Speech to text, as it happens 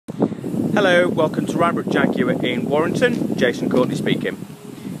Hello, welcome to Rybrook Jaguar in Warrington. Jason Courtney speaking.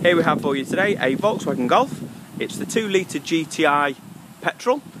 Here we have for you today a Volkswagen Golf. It's the 2 litre GTI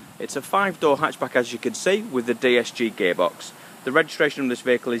petrol. It's a 5-door hatchback, as you can see, with the DSG gearbox. The registration of this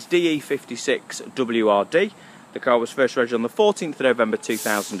vehicle is DE56WRD. The car was first registered on the 14th of November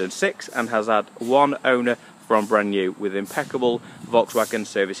 2006 and has had one owner from brand new with impeccable Volkswagen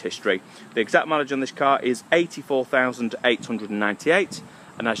service history. The exact mileage on this car is 84,898.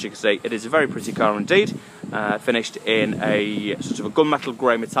 And as you can see, it is a very pretty car indeed, finished in a sort of a gunmetal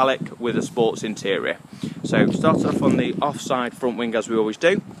grey metallic with a sports interior. So start off on the offside front wing as we always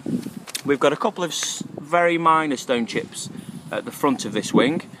do. We've got a couple of very minor stone chips at the front of this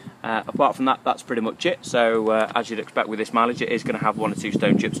wing. Apart from that, that's pretty much it. So as you'd expect with this mileage, it is going to have 1 or 2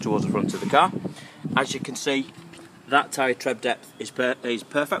 stone chips towards the front of the car. As you can see, that tyre tread depth is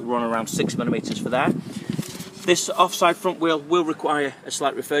perfect. We're on around 6mm for there. This offside front wheel will require a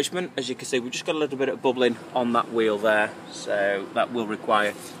slight refurbishment. As you can see, we've just got a little bit of bubbling on that wheel there, so that will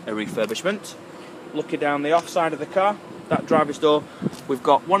require a refurbishment. Looking down the offside of the car, that driver's door, we've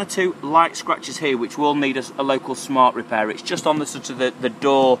got 1 or 2 light scratches here which will need a local smart repair. It's just on the sort of the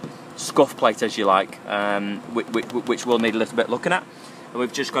door scuff plate, as you like, which will need a little bit looking at. And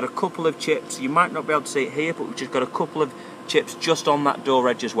we've just got a couple of chips. You might not be able to see it here, but we've just got a couple of chips just on that door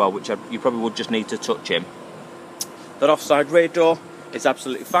edge as well, which you probably would just need to touch in. That offside rear door is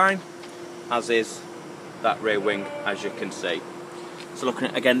absolutely fine, as is that rear wing, as you can see. So looking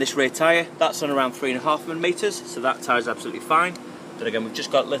at, again, this rear tyre, that's on around 3.5mm, so that tyre is absolutely fine. But again, we've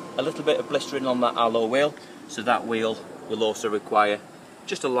just got a little bit of blistering on that alloy wheel, so that wheel will also require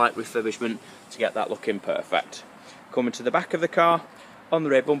just a light refurbishment to get that looking perfect. Coming to the back of the car, on the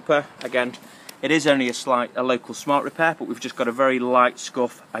rear bumper, again, it is only a local smart repair, but we've just got a very light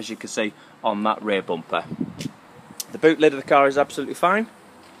scuff, as you can see, on that rear bumper. The boot lid of the car is absolutely fine.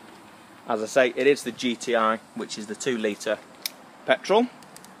 As I say, it is the GTI, which is the 2 litre petrol.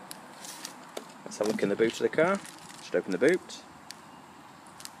 Let's have a look in the boot of the car. Just open the boot.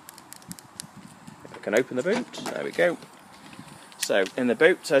 If I can open the boot, there we go. So in the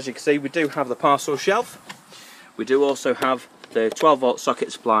boot, as you can see, we do have the parcel shelf. We do also have the 12-volt socket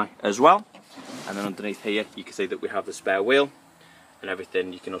supply as well. And then underneath here, you can see that we have the spare wheel and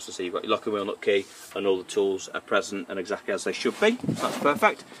everything. You can also see you've got your lock and wheel nut key, and all the tools are present and exactly as they should be. That's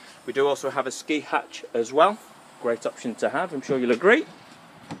perfect. We do also have a ski hatch as well. Great option to have, I'm sure you'll agree.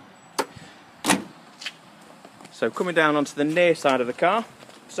 So coming down onto the near side of the car,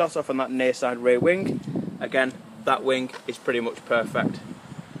 start off on that near side rear wing. Again, that wing is pretty much perfect.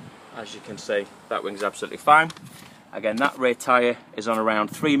 As you can see, that wing's absolutely fine. Again, that rear tyre is on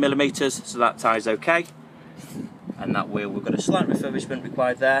around 3mm, so that tyre's okay. And that wheel, we've got a slight refurbishment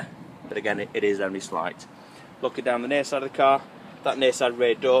required there, but again, it is only slight. Looking down the near side of the car, that near side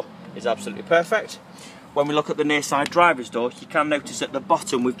rear door is absolutely perfect. When we look at the near side driver's door, you can notice at the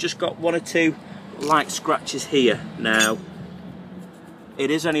bottom we've just got 1 or 2 light scratches here. Now, it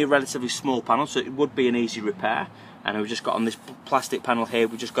is only a relatively small panel, so it would be an easy repair. And we've just got on this plastic panel here,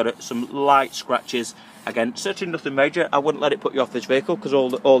 we've just got some light scratches. Again, certainly nothing major. I wouldn't let it put you off this vehicle, because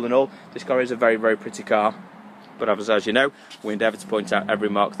all in all, this car is a very, very pretty car. But as you know, we endeavour to point out every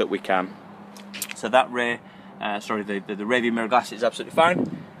mark that we can. So that rear, the rear view mirror glass is absolutely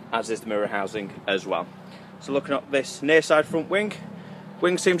fine, as is the mirror housing as well. So looking at this near side front wing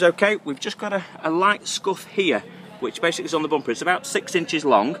seems okay. We've just got a light scuff here, which basically is on the bumper. It's about 6 inches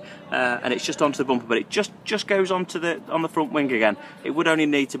long, and it's just onto the bumper, but it just goes on the front wing again. It would only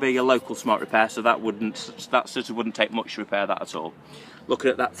need to be a local smart repair, so that sort of wouldn't take much to repair that at all.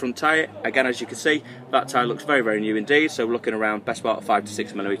 Looking at that front tyre, again, as you can see, that tyre looks very, very new indeed. So we're looking around best part of 5 to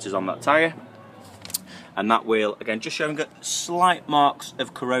 6mm on that tyre. And that wheel, again, just showing slight marks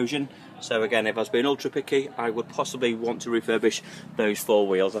of corrosion. So again, if I was being ultra picky, I would possibly want to refurbish those 4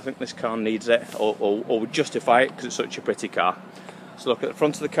 wheels. I think this car needs it, or would justify it, because it's such a pretty car. So look at the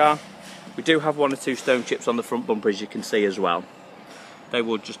front of the car. We do have 1 or 2 stone chips on the front bumper, as you can see as well. They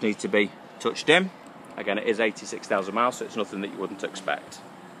will just need to be touched in. Again, it is 86,000 miles, so it's nothing that you wouldn't expect.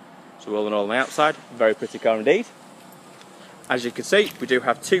 So all in all on the outside, very pretty car indeed. As you can see, we do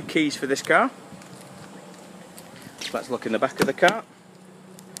have 2 keys for this car. Let's look in the back of the car.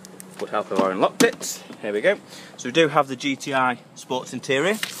 Would help if I unlocked it. Here we go. So we do have the GTI sports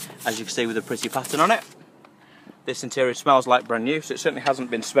interior, as you can see, with a pretty pattern on it. This interior smells like brand new, so it certainly hasn't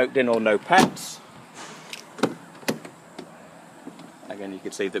been smoked in or no pets. Again, you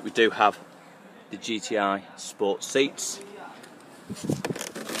can see that we do have the GTI sports seats.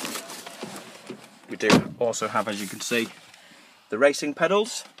 We do also have, as you can see, the racing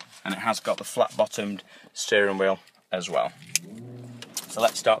pedals, and it has got the flat bottomed steering wheel as well. So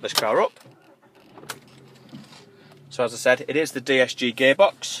let's start this car up. So as I said, it is the DSG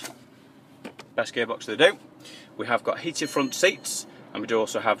gearbox, best gearbox they do. We have got heated front seats, and we do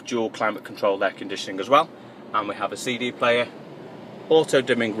also have dual climate controlled air conditioning as well. And we have a CD player, auto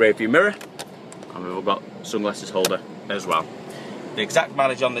dimming rear view mirror, and we've got sunglasses holder as well. The exact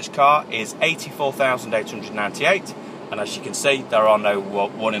mileage on this car is 84,898, and as you can see, there are no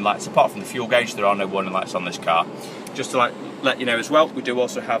warning lights. Apart from the fuel gauge, there are no warning lights on this car. Just to let you know as well, we do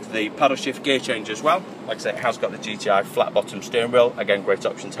also have the paddle shift gear change as well. Like I say, it has got the GTI flat bottom steering wheel. Again, great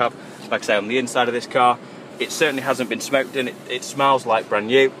option to have. Like I say, on the inside of this car, it certainly hasn't been smoked in. It smells like brand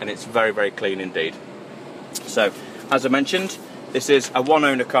new, and it's very, very clean indeed. So, as I mentioned, this is a one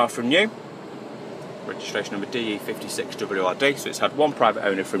owner car from new. Registration number DE56WRD, so it's had one private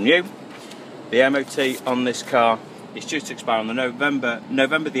owner from new. The MOT on this car is due to expire on the November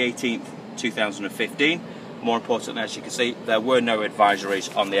the 18th, 2015. More importantly, as you can see, there were no advisories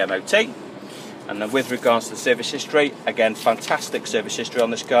on the MOT. And then with regards to the service history, again, fantastic service history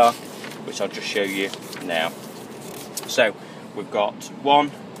on this car, which I'll just show you now. So we've got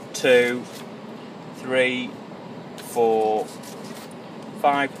 1, 2, 3, 4,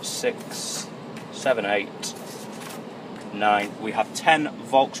 5, 6, 7, 8, 9. We have 10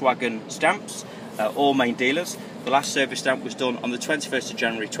 Volkswagen stamps, all main dealers. The last service stamp was done on the 21st of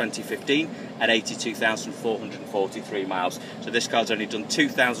January 2015 at 82,443 miles. So this car's only done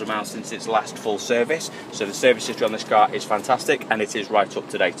 2,000 miles since its last full service. So the service history on this car is fantastic, and it is right up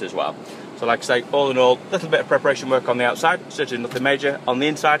to date as well. So like I say, all in all, a little bit of preparation work on the outside, certainly nothing major. On the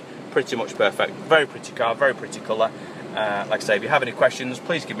inside, pretty much perfect. Very pretty car, very pretty colour. Like I say, if you have any questions,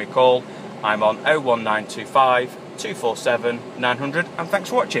 please give me a call. I'm on 01925 247 900, and thanks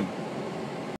for watching.